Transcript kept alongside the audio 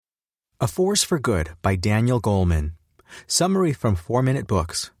A Force for Good by Daniel Goleman. Summary from 4-Minute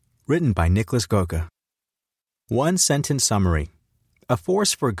Books. Written by Nicholas Goka. One-sentence summary. A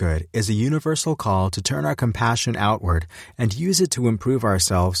force for good is a universal call to turn our compassion outward and use it to improve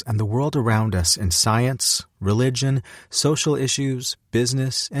ourselves and the world around us in science, religion, social issues,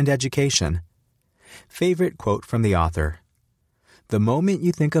 business, and education. Favorite quote from the author. The moment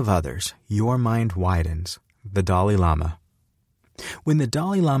you think of others, your mind widens. The Dalai Lama. When the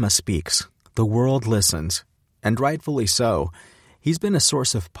Dalai Lama speaks, the world listens, and rightfully so. He's been a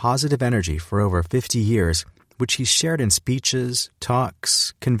source of positive energy for over 50 years, which he's shared in speeches,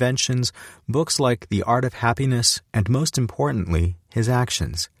 talks, conventions, books like The Art of Happiness, and most importantly, his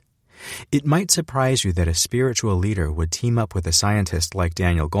actions. It might surprise you that a spiritual leader would team up with a scientist like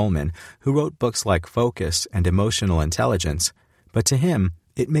Daniel Goleman, who wrote books like Focus and Emotional Intelligence, but to him,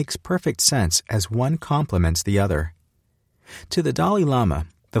 it makes perfect sense as one complements the other. To the Dalai Lama,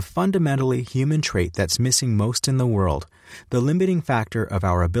 the fundamentally human trait that's missing most in the world, the limiting factor of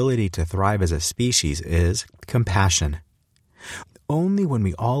our ability to thrive as a species is compassion. Only when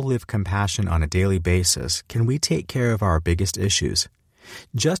we all live compassion on a daily basis can we take care of our biggest issues.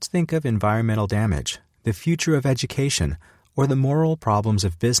 Just think of environmental damage, the future of education, or the moral problems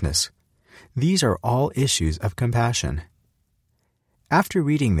of business. These are all issues of compassion. After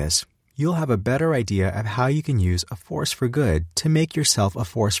reading this, you'll have a better idea of how you can use a force for good to make yourself a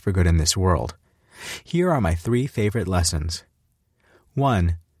force for good in this world. Here are my 3 favorite lessons.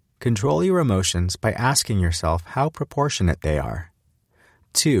 1. Control your emotions by asking yourself how proportionate they are.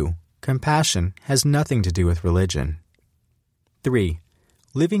 2. Compassion has nothing to do with religion. 3.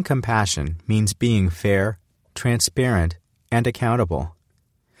 Living compassion means being fair, transparent, and accountable.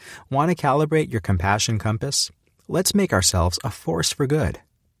 Want to calibrate your compassion compass? Let's make ourselves a force for good.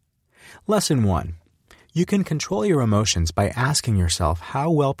 Lesson 1. You can control your emotions by asking yourself how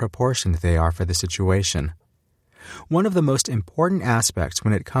well proportioned they are for the situation. One of the most important aspects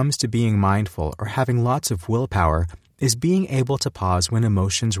when it comes to being mindful or having lots of willpower is being able to pause when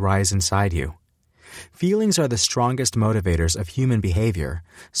emotions rise inside you. Feelings are the strongest motivators of human behavior,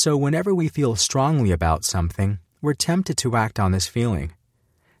 so whenever we feel strongly about something, we're tempted to act on this feeling.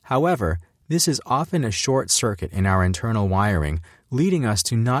 However, this is often a short circuit in our internal wiring, leading us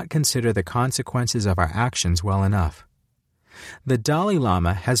to not consider the consequences of our actions well enough. The Dalai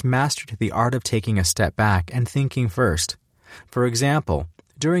Lama has mastered the art of taking a step back and thinking first. For example,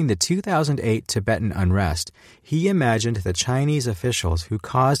 during the 2008 Tibetan unrest, he imagined the Chinese officials who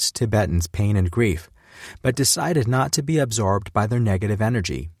caused Tibetans pain and grief, but decided not to be absorbed by their negative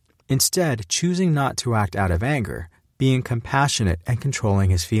energy, instead choosing not to act out of anger, being compassionate and controlling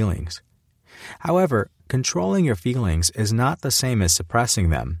his feelings. However, controlling your feelings is not the same as suppressing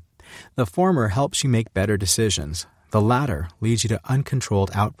them. The former helps you make better decisions. The latter leads you to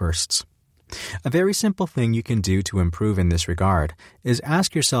uncontrolled outbursts. A very simple thing you can do to improve in this regard is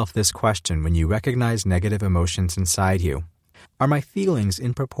ask yourself this question when you recognize negative emotions inside you. Are my feelings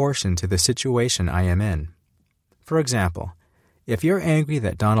in proportion to the situation I am in? For example, if you're angry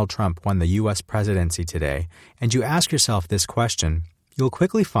that Donald Trump won the U.S. presidency today, and you ask yourself this question, you'll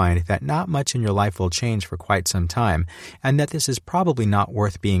quickly find that not much in your life will change for quite some time, and that this is probably not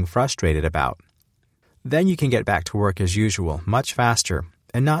worth being frustrated about. Then you can get back to work as usual, much faster,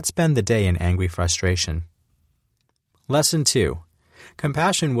 and not spend the day in angry frustration. Lesson 2.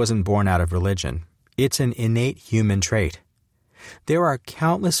 Compassion wasn't born out of religion. It's an innate human trait. There are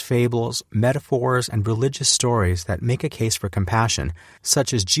countless fables, metaphors, and religious stories that make a case for compassion,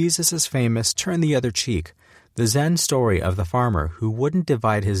 such as Jesus' famous turn the other cheek, the Zen story of the farmer who wouldn't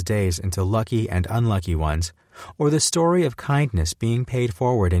divide his days into lucky and unlucky ones, or the story of kindness being paid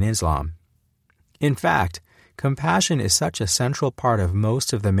forward in Islam. In fact, compassion is such a central part of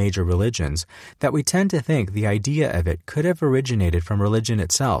most of the major religions that we tend to think the idea of it could have originated from religion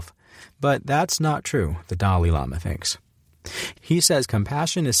itself. But that's not true, the Dalai Lama thinks. He says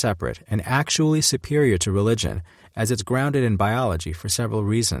compassion is separate and actually superior to religion, as it's grounded in biology for several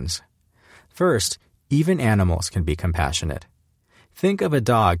reasons. First, even animals can be compassionate. Think of a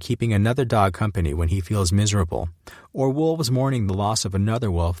dog keeping another dog company when he feels miserable, or wolves mourning the loss of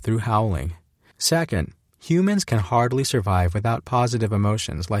another wolf through howling. Second, humans can hardly survive without positive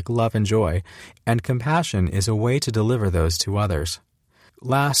emotions like love and joy, and compassion is a way to deliver those to others.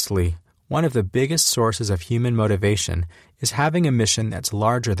 Lastly, one of the biggest sources of human motivation is having a mission that's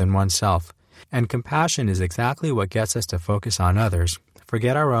larger than oneself, and compassion is exactly what gets us to focus on others,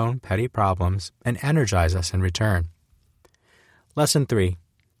 forget our own petty problems, and energize us in return. Lesson 3.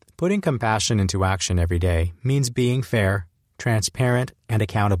 Putting compassion into action every day means being fair, transparent, and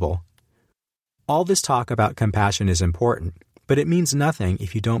accountable. All this talk about compassion is important, but it means nothing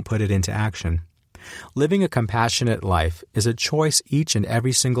if you don't put it into action. Living a compassionate life is a choice each and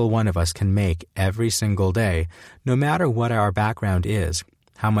every single one of us can make every single day, no matter what our background is,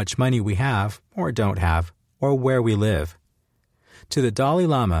 how much money we have or don't have, or where we live. To the Dalai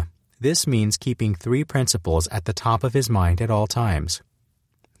Lama, this means keeping 3 principles at the top of his mind at all times.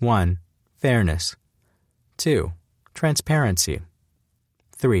 1. Fairness. 2. Transparency.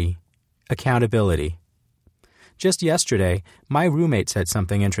 3. Accountability. Just yesterday, my roommate said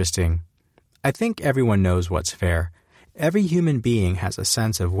something interesting. I think everyone knows what's fair. Every human being has a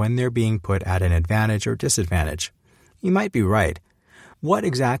sense of when they're being put at an advantage or disadvantage. You might be right. What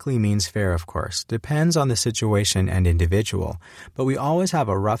exactly means fair, of course, depends on the situation and individual, but we always have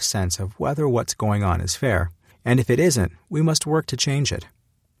a rough sense of whether what's going on is fair, and if it isn't, we must work to change it.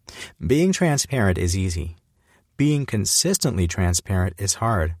 Being transparent is easy. Being consistently transparent is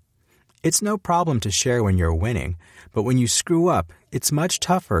hard. It's no problem to share when you're winning, but when you screw up, it's much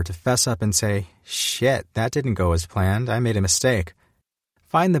tougher to fess up and say, "Shit, that didn't go as planned. I made a mistake."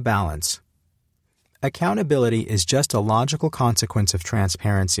 Find the balance. Accountability is just a logical consequence of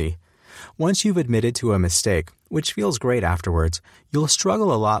transparency. Once you've admitted to a mistake, which feels great afterwards, you'll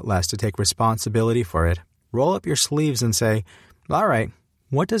struggle a lot less to take responsibility for it. Roll up your sleeves and say, "All right,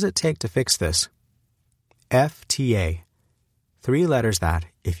 what does it take to fix this?" FTA. 3 letters that,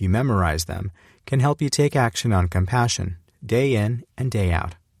 if you memorize them, can help you take action on compassion, day in and day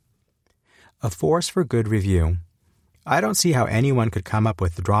out. A force for good review. I don't see how anyone could come up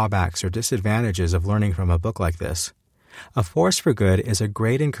with the drawbacks or disadvantages of learning from a book like this. A force for good is a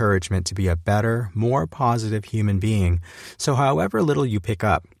great encouragement to be a better, more positive human being, so however little you pick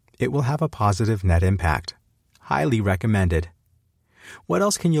up, it will have a positive net impact. Highly recommended. What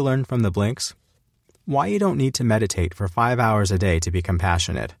else can you learn from the Blinks? Why you don't need to meditate for 5 hours a day to be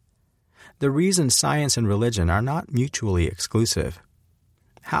compassionate. The reason science and religion are not mutually exclusive.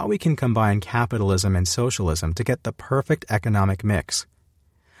 How we can combine capitalism and socialism to get the perfect economic mix.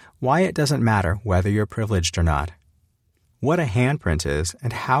 Why it doesn't matter whether you're privileged or not. What a handprint is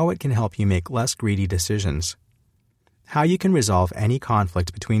and how it can help you make less greedy decisions. How you can resolve any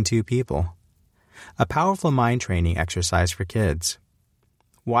conflict between 2 people. A powerful mind training exercise for kids.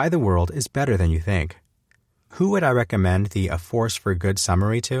 Why the world is better than you think. Who would I recommend the A Force for Good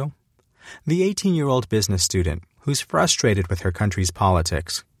summary to? The 18-year-old business student who's frustrated with her country's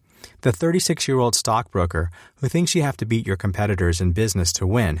politics. The 36-year-old stockbroker who thinks you have to beat your competitors in business to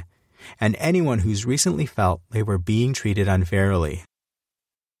win. And anyone who's recently felt they were being treated unfairly.